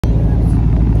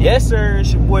Yes, sir.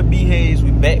 It's your boy B Hayes. We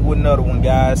back with another one,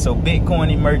 guys. So,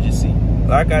 Bitcoin emergency.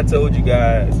 Like I told you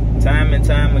guys, time and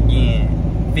time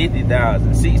again,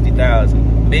 50,000,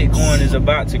 60,000. Bitcoin is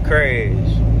about to crash.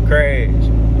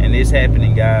 And it's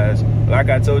happening, guys.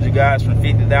 Like I told you guys, from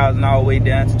 50,000 all the way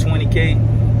down to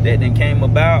 20K, that then came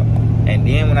about. And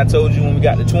then when I told you when we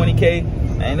got to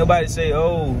 20K, ain't nobody say,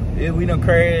 oh, we done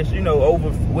crashed, you know,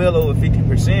 well over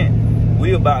 50%.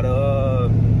 We about to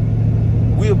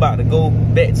go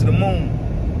back to the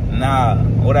moon. Nah,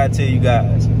 what I tell you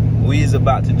guys, we is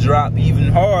about to drop even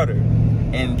harder.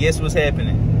 And guess what's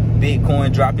happening?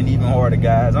 Bitcoin dropping even harder,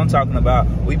 guys. I'm talking about,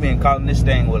 we've been calling this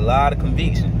thing with a lot of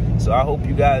conviction. So I hope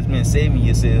you guys been saving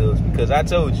yourselves, because I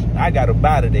told you, I got to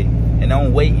buy today. And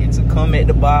I'm waiting to come at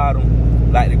the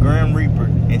bottom like the Grim Reaper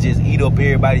and just eat up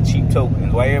everybody cheap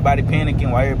tokens. Why everybody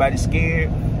panicking, why everybody scared?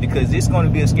 Because it's going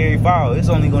to be a scary fall. It's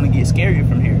only going to get scarier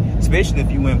from here, especially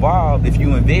if you involved, if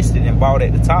you invested and bought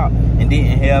at the top and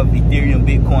didn't have Ethereum,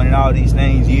 Bitcoin, and all these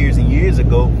things years and years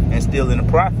ago and still in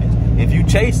the profits. If you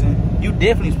chasing, you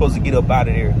definitely supposed to get up out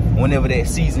of there whenever that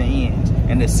season ends.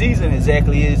 And the season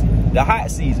exactly is the hot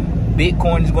season.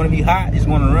 Bitcoin is going to be hot, it's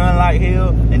going to run like hell,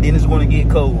 and then it's going to get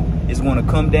cold. It's going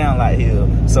to come down like hell.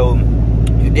 So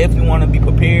you definitely want to be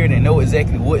prepared and know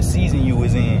exactly what season you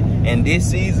was in. And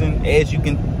this season, as you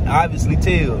can obviously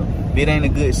tell, it ain't a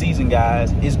good season,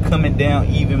 guys. It's coming down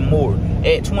even more.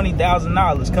 At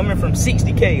 $20,000, coming from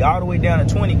 60K all the way down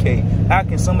to 20K, how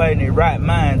can somebody in their right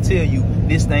mind tell you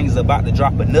this thing is about to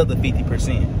drop another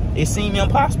 50%? It seemed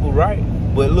impossible, right?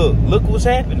 But look what's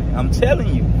happening. I'm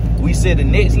telling you. We said the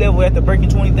next level after breaking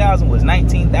 20,000 was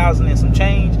 19,000 and some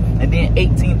change, and then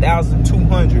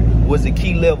 18,200 was the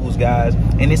key levels, guys.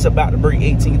 And it's about to break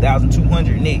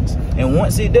 18,200 next. And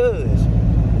once it does,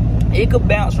 it could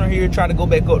bounce from here, try to go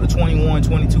back up to 21,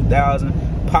 22,000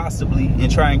 possibly, and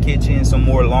try and catch in some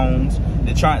more loans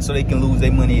to try so they can lose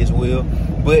their money as well.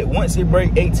 But once it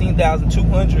break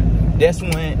 18,200, that's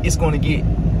when it's going to get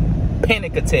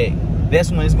panic attack. That's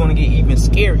when it's going to get even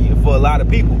scarier for a lot of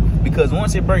people, because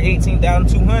once it break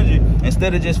 18,200,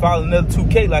 instead of just falling another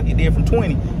 2K like it did from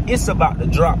 20, it's about to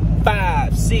drop $5,000,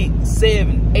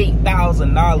 $6,000, $7,000,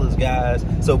 $8,000, guys.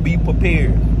 So be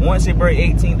prepared. Once it break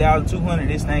 18,200,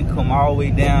 this thing come all the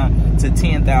way down to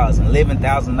 $10,000,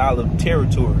 $11,000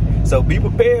 territory. So be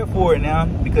prepared for it now,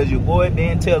 because your boy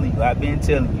been telling you, I've been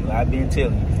telling you.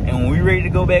 And when we ready to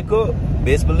go back up,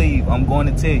 best believe I'm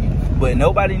going to tell you. But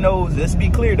nobody knows, let's be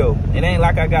clear though, it ain't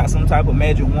like I got some type of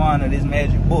magic wand or this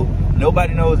magic book.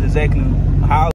 Nobody knows exactly how